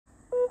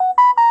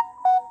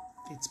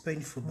It's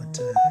painful, but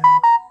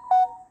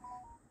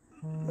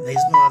there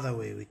is no other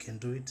way we can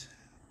do it.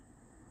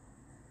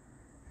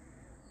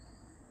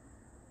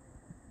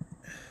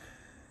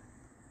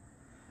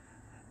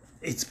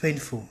 It's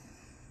painful.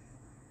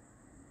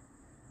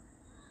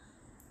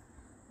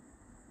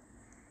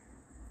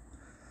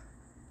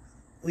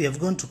 We have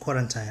gone to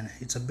quarantine.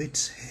 It's a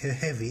bit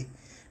heavy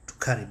to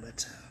carry,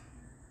 but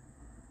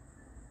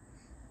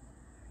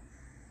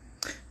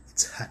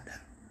it's hard.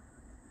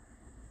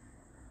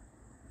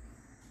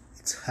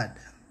 It's hard.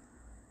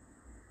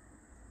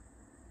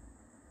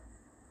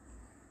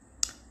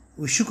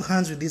 We shook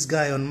hands with this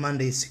guy on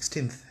Monday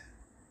 16th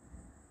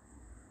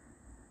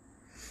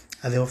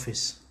at the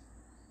office.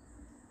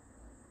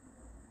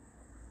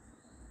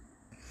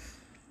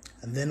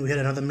 And then we had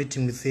another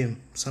meeting with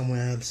him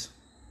somewhere else.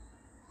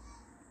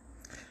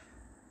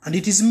 And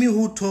it is me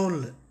who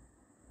told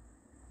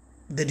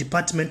the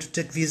department to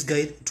take this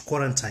guy to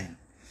quarantine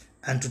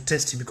and to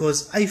test him,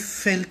 because I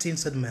felt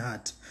inside my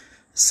heart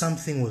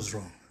something was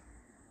wrong.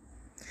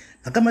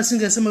 Na kama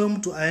singesema huyo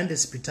mtu aende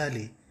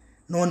hospitali,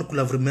 no one could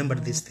have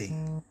remembered this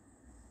thing.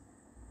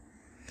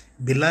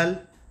 Bilal,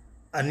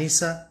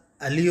 Anisa,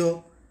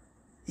 Alio,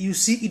 you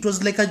see, it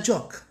was like a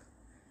joke.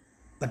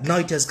 But now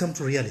it has come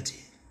to reality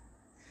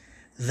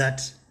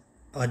that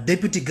our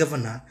deputy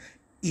governor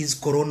is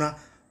corona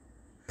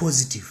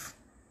positive.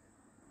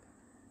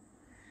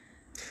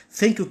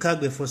 Thank you,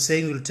 Kagwe, for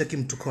saying we'll take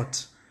him to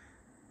court.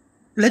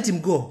 Let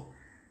him go.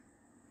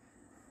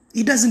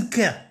 He doesn't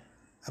care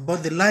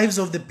about the lives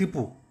of the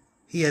people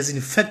he has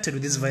infected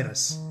with this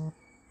virus.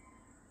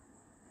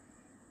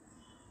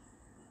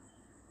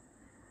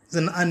 He's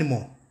an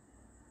animal.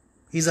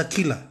 He's a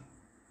killer.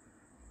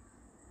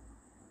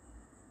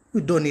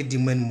 We don't need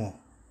him anymore.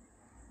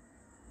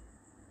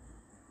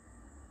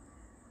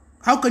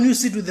 How can you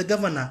sit with the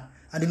governor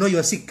and you know you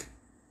are sick?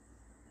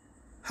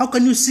 How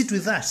can you sit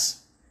with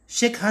us,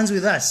 shake hands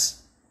with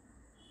us,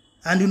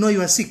 and you know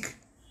you are sick?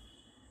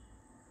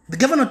 The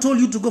governor told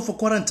you to go for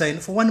quarantine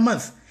for 1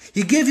 month.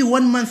 He gave you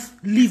 1 month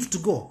leave to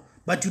go,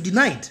 but you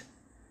denied.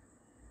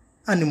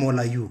 Animal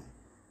are you?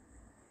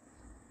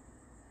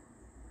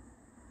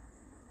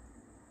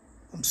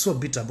 I'm so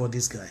bitter about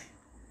this guy.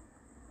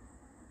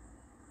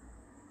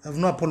 I have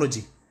no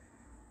apology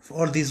for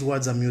all these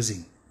words I'm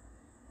using.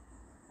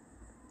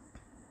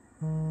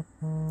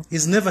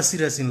 He's never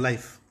serious in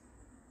life.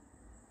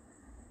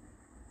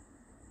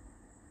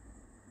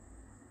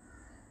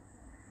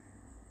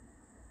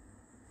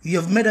 You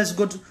have made us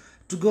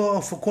to go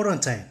for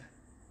quarantine.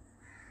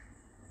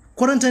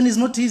 Quarantine is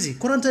not easy.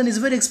 Quarantine is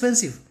very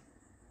expensive.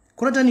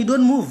 Quarantine, you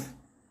don't move.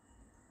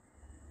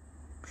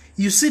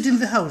 You sit in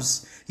the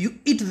house. You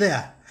eat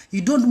there.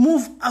 You don't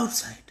move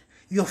outside.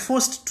 You're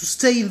forced to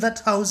stay in that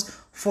house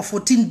for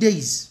 14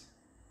 days.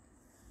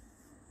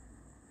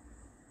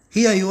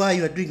 Here you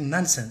are doing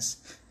nonsense.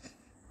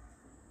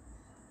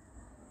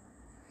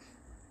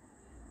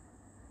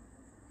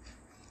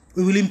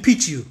 We will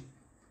impeach you,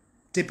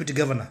 Deputy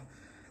Governor.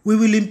 We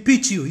will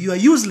impeach you. You are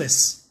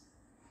useless.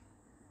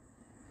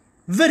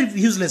 Very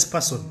useless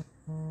person.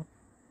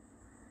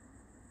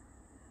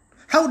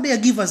 How dare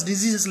give us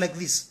diseases like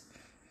this?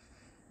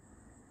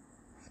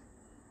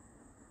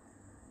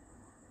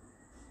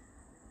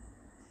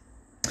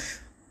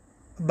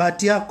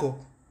 Bahati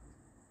yako,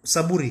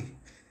 Saburi,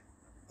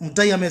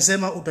 Mtai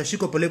amesema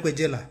utashikwa pelekwe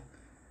jela.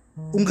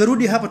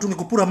 Ungerudi hapa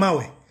tungekupura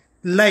mawe.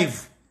 Live.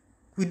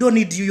 We don't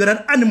need you. You're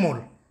an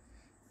animal.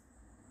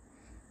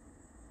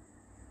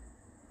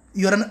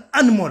 You're an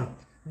animal,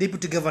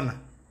 Deputy Governor.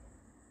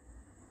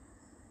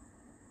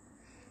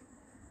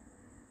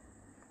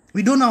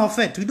 We don't know our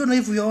fate. We don't know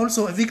if we are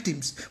also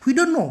victims. We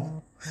don't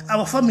know.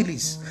 Our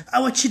families,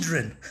 our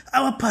children,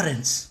 our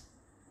parents.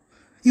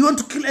 You want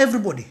to kill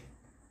everybody.